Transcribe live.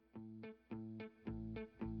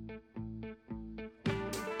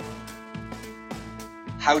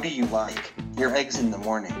How do you like your eggs in the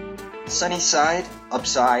morning? Sunny side,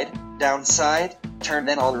 upside, downside, turn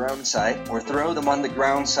them all around side, or throw them on the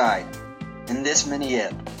ground side? In this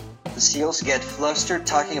mini-ep, the seals get flustered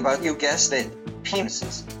talking about, you guessed it,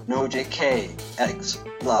 penises, no JK, eggs,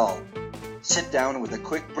 lol. Sit down with a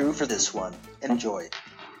quick brew for this one. Enjoy.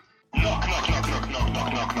 Knock, knock, knock, knock, knock,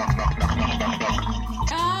 knock, knock, knock, knock, knock, knock, knock, knock.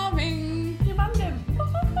 Coming. You man them.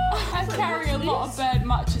 I carry a lot of bed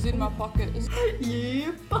matches in my pockets.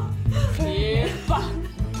 Yep. Yep. I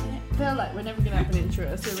feel like we're never gonna have an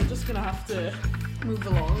intro, so we're just gonna have to move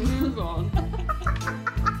along. Move on.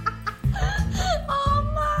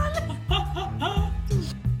 Oh man.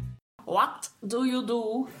 What do you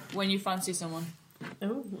do when you fancy someone?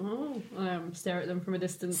 Stare at them from a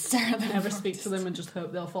distance. Stare at them Never from a speak to them and just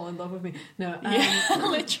hope they'll fall in love with me. No.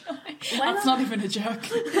 Literally. That's not even a joke.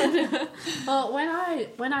 Well,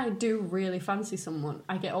 when I do really fancy someone,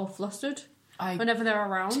 I get all flustered. Whenever they're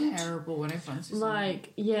around. Terrible when I fancy someone.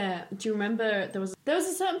 Like, yeah. Do you remember there was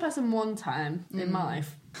a certain person one time in my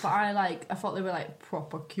life, but I thought they were like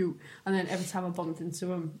proper cute, and then every time I bumped into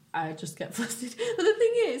them, I just get flustered. But the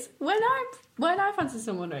thing is, when I fancy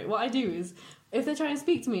someone, right, what I do is, if they're trying to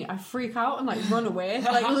speak to me, I freak out and like run away,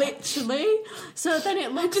 like literally. So then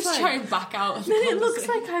it looks just like try and back out. Of the then it looks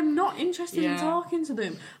conversation. like I'm not interested in Yeah. talking to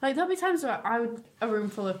them. Like there'll be times where I would a room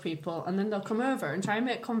full of people, and then they'll come over and try and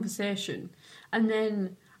make conversation, and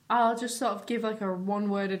then I'll just sort of give like a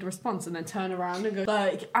one-worded response, and then turn around and go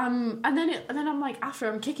like and then I'm like, after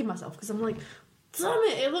I'm kicking myself because I'm like, damn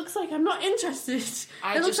it looks like I'm not interested.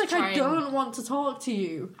 It looks like I don't want to talk to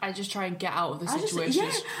you. I just try and get out of the situation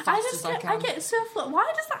as fast as I can. I get so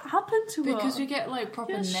why does that happen to us? Because we get like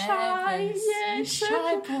proper You're nervous. shy, yeah, You're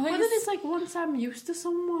shy boys. But then it's like once I'm used to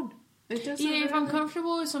someone, it doesn't. Yeah, if I'm really-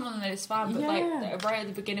 comfortable with someone, then it's fine. But Yeah. like right at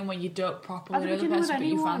the beginning, when you don't properly At the know the beginning person, with but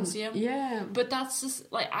you anyone. fancy them, Yeah. But that's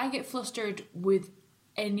just like, I get flustered with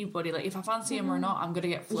anybody. Like if I fancy him or not, I'm gonna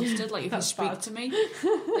get flustered. Like if you that's speak bad. to me,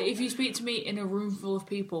 like if you speak to me in a room full of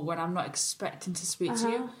people when I'm not expecting to speak to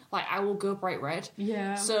you, like I will go bright red.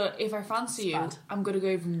 Yeah. So if I fancy you, bad. I'm gonna go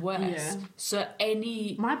even worse. Yeah. So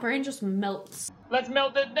My brain just melts. Let's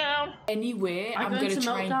melt it down. anyway, I'm going gonna to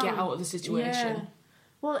try melt and get down. out of the situation. Yeah.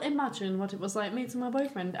 Well, imagine what it was like meeting my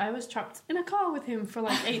boyfriend. I was trapped in a car with him for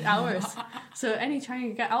like 8 hours. So any trying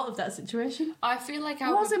to get out of that situation I feel like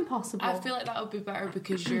was impossible. I feel like that would be better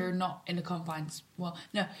because you're not in a confined... Well,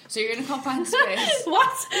 no. So you're in a confined space.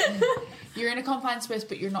 What? You're in a confined space,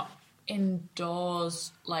 but you're not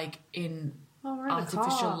indoors, like in Oh, we're in the artificial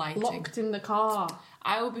car, lighting. locked in the car.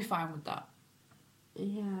 I would be fine with that.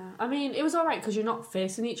 Yeah. I mean, it was alright because you're not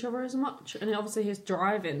facing each other as much. And obviously he's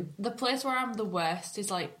driving. The place where I'm the worst is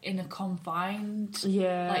like in a confined...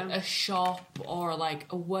 Yeah. Like a shop or like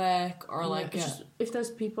a work or like it's a... just, if there's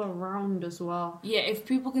people around as well. Yeah, if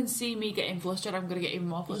people can see me getting flustered, I'm going to get even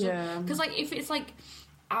more flustered. Yeah. Because, like, if it's, like,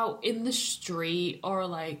 out in the street or,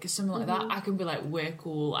 like, something like that, I can be, like, we're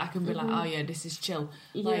cool. I can be like, oh, yeah, this is chill.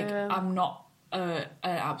 Like, Yeah. I'm not an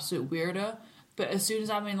absolute weirdo. But as soon as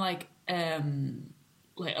I'm in, like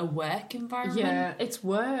a work environment... Yeah, it's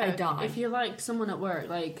work. I die. If you're like someone at work,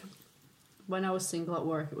 like when I was single at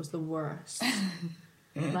work, it was the worst.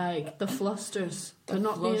 Like the flusters, the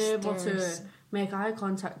not being able to flusters. make eye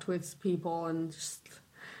contact with people and just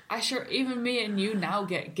Even me and you now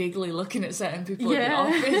get giggly looking at certain people Yeah.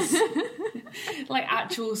 in the office. Like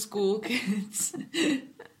actual school kids.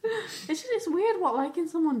 it's weird what liking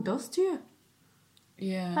someone does to you.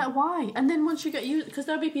 Yeah. Like why? And then once you get used, because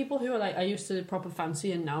there'll be people who are like, I used to proper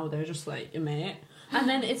fancy, and now they're just like your mate. And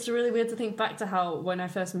then it's really weird to think back to how when I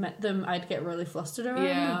first met them, I'd get really flustered around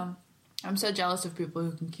Yeah. them. I'm so jealous of people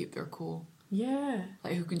who can keep their cool. Yeah.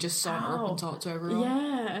 Like, who can just saunter How? up and talk to everyone.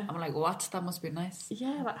 Yeah. I'm like, what? That must be nice.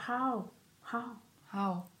 Yeah, like how? How?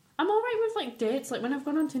 I'm alright with like dates. Like when I've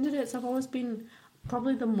gone on Tinder dates, I've always been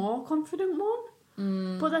probably the more confident one.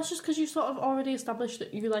 But that's just because you sort of already established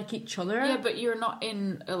that you like each other. Yeah, but you're not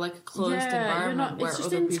in a closed environment where it's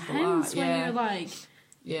just other people are. intense when Yeah. you're like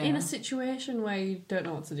Yeah. in a situation where you don't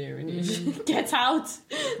know what to do and you just get out.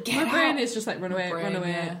 My brain is just like run away.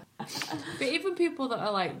 Yeah. But even people that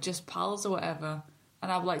are like just pals or whatever,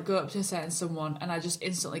 and I'll like go up to a certain someone and I just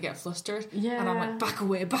instantly get flustered. Yeah. And I'm like, back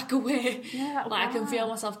away, back away. Yeah, Like I can wow. feel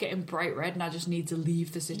myself getting bright red and I just need to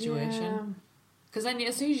leave the situation. Because then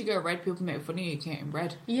as soon as you go red, people make fun of you getting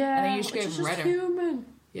red. Yeah, And then you just go it's even just redder. human.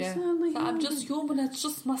 Yeah. It's only Like, I'm human. just human, it's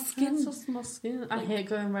just my skin. It's just my skin. I hate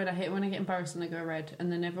going red. I hate when I get embarrassed and I go red,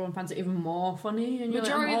 and then everyone finds it even more funny. And you're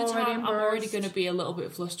Majority like, of the time, I'm already embarrassed. going to be a little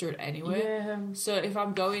bit flustered anyway. Yeah. So if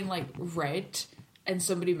I'm going like red and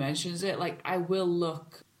somebody mentions it, like I will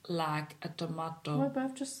look like a tomato. We're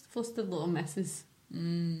both just flustered little messes.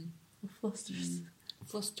 Flusters.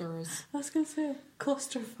 Flusterers. I was going to say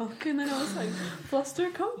clusterfuck, and then I was like,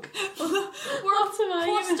 flustercock? We're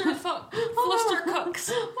Flustercucks. Flustercucks.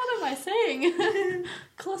 What am I saying?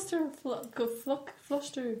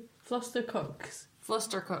 Flustercocks.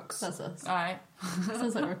 Flustercooks. That's us. Alright.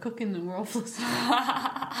 Sounds like we're cooking and we're all flustered.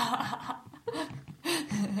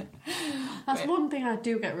 That's one thing I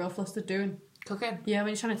do get real flustered doing. Cooking. Yeah, when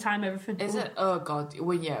you're trying to time everything. Is it? Oh god.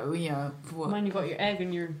 When When you got your egg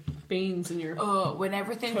and your beans and your when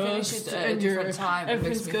everything toast finishes at a and different time, it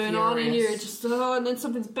everything's makes me going on and furious. you're just and then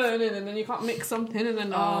something's burning and then you can't mix something and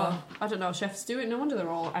then I don't know, chefs do it. No wonder they're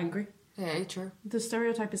all angry. Yeah, true. The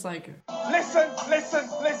stereotype is like, Listen.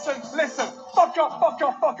 Fuck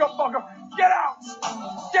off. Get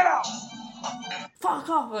out. fuck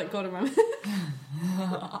off, like Gordon Ramsay.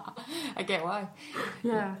 I get why.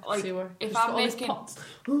 Yeah, Like, see where if just I'm got all these making- pots.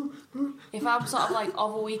 If I'm sort of like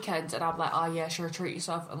of a weekend and I'm like, oh yeah, sure, treat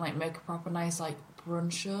yourself and like make a proper nice like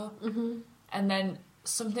brunch show, and then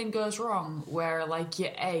something goes wrong where like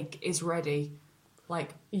your egg is ready,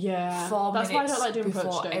 like Yeah, 4 that's why I minutes don't like doing before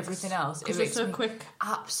poached eggs. everything else, it 'Cause makes it's so me quick.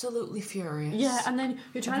 absolutely furious. Yeah, and then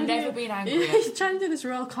you're trying I've to never do, been angrier. You're trying to do this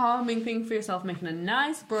real calming thing for yourself, making a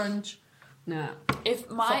nice brunch. Nah, If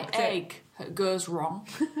my Fucked it. egg goes wrong,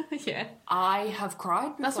 yeah. I have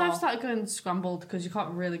cried before. That's why I've started going scrambled because you can't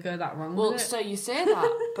really go that wrong Well, with it. so you say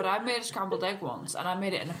that, but I made a scrambled egg once, and I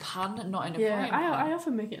made it in a pan, not in a Yeah, frying pan. I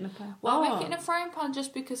often make it in a pan. Well, I make it in a frying pan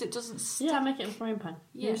just because it doesn't stick. Yeah, I make it in a frying pan.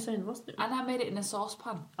 Yeah. You're saying what's the And I made it in a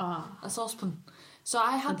saucepan. ah A saucepan. So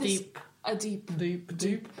I had this... A deep.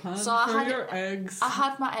 deep pan So I for had your eggs. I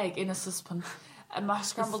had my egg in a saucepan, and my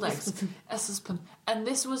scrambled eggs, a saucepan, and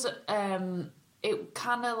this was it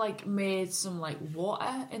kind of like made some like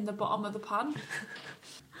water in the bottom of the pan.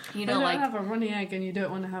 You You know, don't like have a runny egg and you don't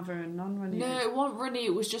want to have a non-runny no, egg. it wasn't runny.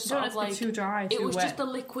 It was just You don't sort of want it to be like too dry, it too was wet. just the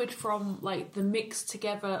liquid from like the mix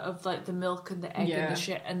together of like the milk and the egg Yeah. and the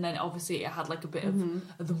shit, and then obviously it had like a bit of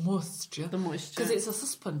the moisture. The moisture. Because it's a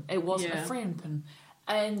saucepan. It wasn't a Yeah. frying pan.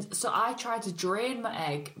 And so I tried to drain my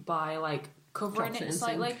egg by like covering Dropped it it in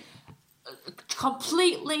slightly. sink.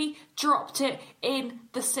 Completely dropped it in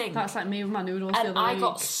the sink. That's like me with my noodles the and other I week.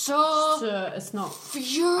 got so So it's not.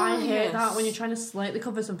 furious. I hate that when you're trying to slightly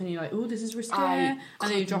cover something. You're like, "Oh, this is risky," I and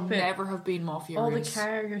then you drop it. never have been more furious. All the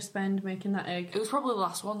care you spend making that egg. It was probably the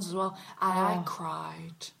last ones as well. And I Oh.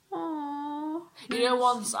 cried. Aww. You know,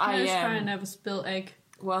 once I try and never spill egg.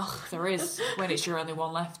 well, there is when it's your only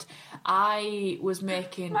one left. I was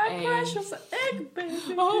making My a precious egg, baby.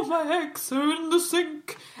 oh my eggs are in the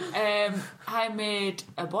sink. I made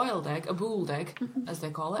a boiled egg, a boiled egg, as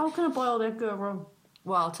they call it. How can a boiled egg go wrong?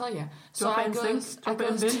 Well, I'll tell you. So Drop it I in goes, sink. I Drop it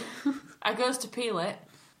in goes, bin. I goes to peel it.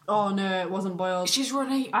 Oh no, it wasn't boiled. She's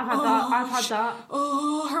running. I've had that. I've had that.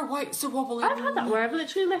 Oh, her whites are wobbling. I've had that where I've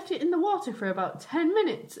literally left it in the water for about 10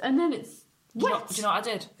 minutes and then it's Do you wet. know what I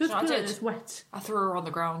did? Do you know what I Good, did? it's wet. I threw her on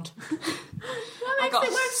the ground. That makes got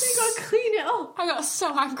it worse, so you gotta clean it up. I got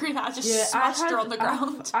so angry that I just smashed her on the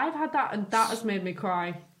ground. I've had that and that has made me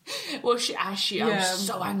cry. Well, I Yeah. was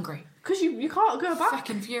so angry. Because you can't go back.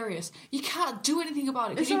 Fucking furious. You can't do anything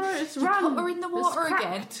about it. 'cause It's you, alright, it's you ran. put her in the It's water again.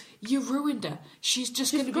 cracked. You ruined her. She's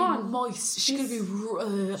just going to be gone. moist. She's going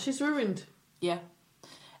to be... She's ruined. yeah.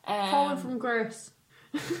 Fallen from grace.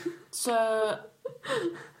 So,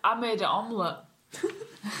 I made an omelette.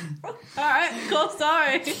 Alright, cool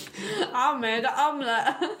story. I made an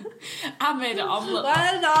omelette. I made an omelette.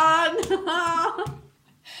 Well done.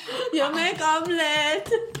 You make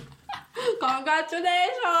omelette.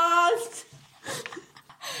 Congratulations.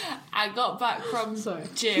 I got back from Sorry.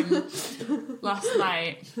 gym last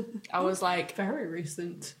night. I was like, Very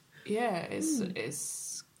recent. yeah,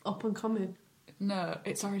 it's... Up and coming. No,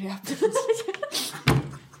 it's already happened.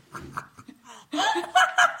 I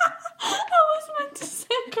was meant to say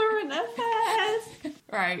current affairs.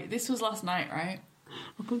 Right, this was last night, right?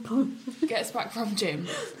 Up and coming. Gets back from gym.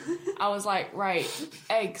 I was like, right,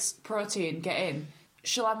 eggs, protein, get in.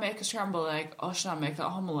 Shall I make a scrambled egg or shall I make an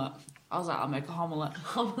omelette? I was like, I'll make a omelette.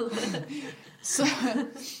 So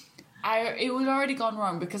it was already gone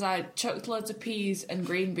wrong because I chucked loads of peas and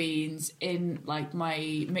green beans in like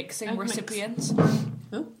my mixing Egg mix. recipients.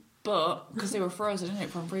 Oh. But because they were frozen in it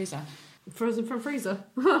from freezer, Frozen from freezer.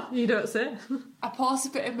 You don't say. I pours a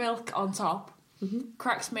bit of milk on top,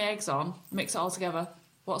 cracks my eggs on, mix it all together.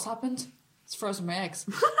 What's happened? It's frozen my eggs.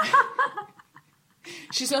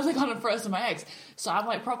 She's only gone and frozen my eggs. So I'm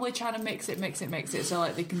like probably trying to mix it so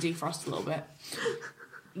like they can defrost a little bit.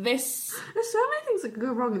 This, There's so many things that can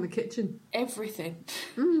go wrong in the kitchen. everything.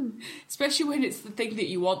 Especially when it's the thing that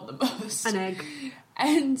you want the most. An egg.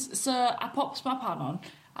 And so I pops my pan on.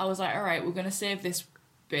 I was like, all right, we're going to save this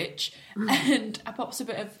bitch. And I pops a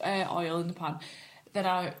bit of oil in the pan. Then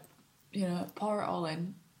I, pour it all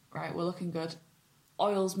in. Right, we're looking good.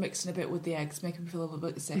 Oil's mixing a bit with the eggs, making me feel a little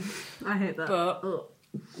bit sick. I hate that. But Ugh.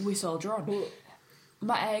 we soldier on. Ugh.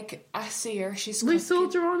 My egg, I see her, she's We cooking.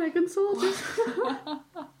 soldier on, egg and soldiers.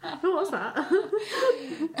 Who was that?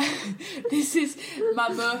 This is my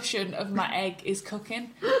motion of my egg is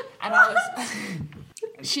cooking. And I was...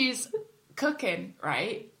 she's cooking,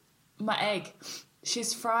 right? My egg.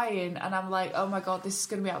 She's frying, and I'm like, oh my god, this is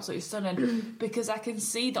going to be absolutely stunning. Because I can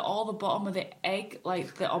see that all the bottom of the egg,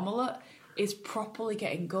 like the omelette, is properly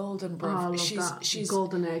getting golden, bro. Oh, I love that. She's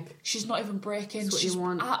golden egg. She's not even breaking. That's what She's you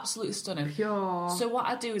want. absolutely stunning. Pure. So what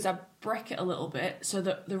I do is I break it a little bit so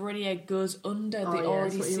that the runny egg goes under Oh, the yeah,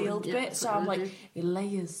 already that's what you want. sealed Yeah, bit. that's So what I'm I like, do. it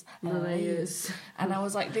layers, The layers. and I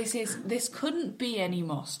was like, this couldn't be any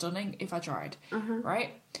more stunning if I tried,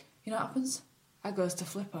 right? You know what happens? I goes to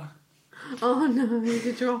flip her. Oh no, you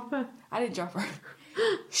could drop her. I didn't drop her.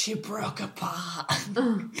 She broke apart.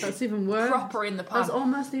 That's even worse. Proper in the pan. That's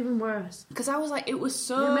almost even worse. Because I was like, it was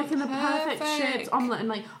so You're making the perfect perfect shaped omelette, and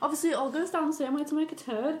like obviously it all goes down the same way to make a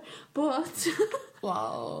turd, but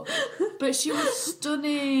Wow. But she was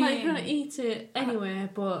stunning. like you're gonna eat it anyway.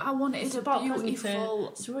 But I want it it's to about beautiful. presentation.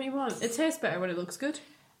 It's what you want. It tastes better when it looks good,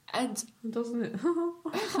 And doesn't it?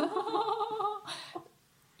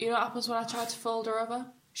 you know what happens when I tried to fold her over?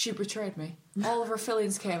 She betrayed me. All of her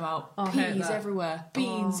fillings came out. Oh, I hate Peas that. everywhere.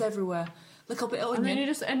 Beans everywhere. Little bit of And then onion.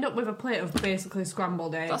 you just end up with a plate of basically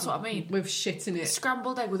scrambled egg. That's what I mean. With shit in it.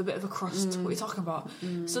 Scrambled egg with a bit of a crust. What are you talking about?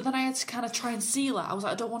 So then I had to kind of try and seal it. I was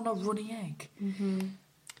like, I don't want no runny egg.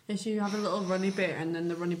 If you have a little runny bit and then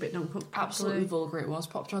the runny bit don't cook properly. Absolutely vulgar it was.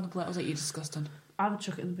 Popped her on the plate. I was like, you're disgusting. I would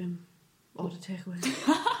chuck it in the bin. Order takeaway.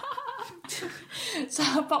 So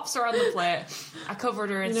I pops her on the plate. I covered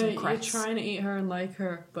her in some You're cress. trying to eat her and like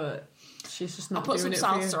her, but she's just I not put some doing it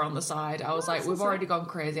for you. salsa on the side. I was like, we've already gone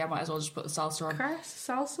crazy. I might as well just put the salsa on. Cress,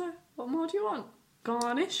 salsa. What more do you want?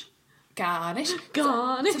 Garnish. Garnish.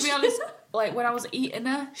 Garnish. To be honest, like when I was eating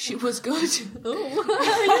her, she was good.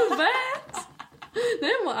 Oh, you bet.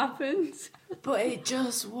 Then what happened? But it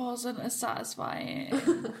just wasn't as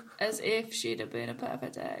satisfying as if she'd have been a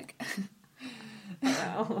perfect egg.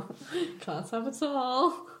 Well, can't have it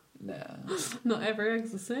all. No. Not every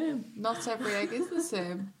egg's the same. Not every egg is the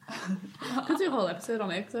same. Could do a whole episode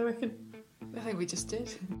on eggs, I reckon. I think we just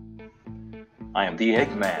did. I am the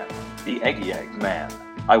Eggman, the Eggy Egg Man.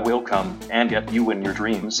 I will come and get you in your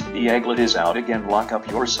dreams. The egglet is out again. Lock up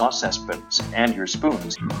your saucepans and your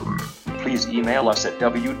spoons. Please email us at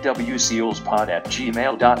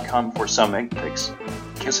wwsealspod@gmail.com for some egg pics.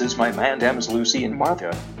 Kisses my mandems Lucy and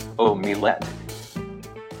Martha. Oh, Milette.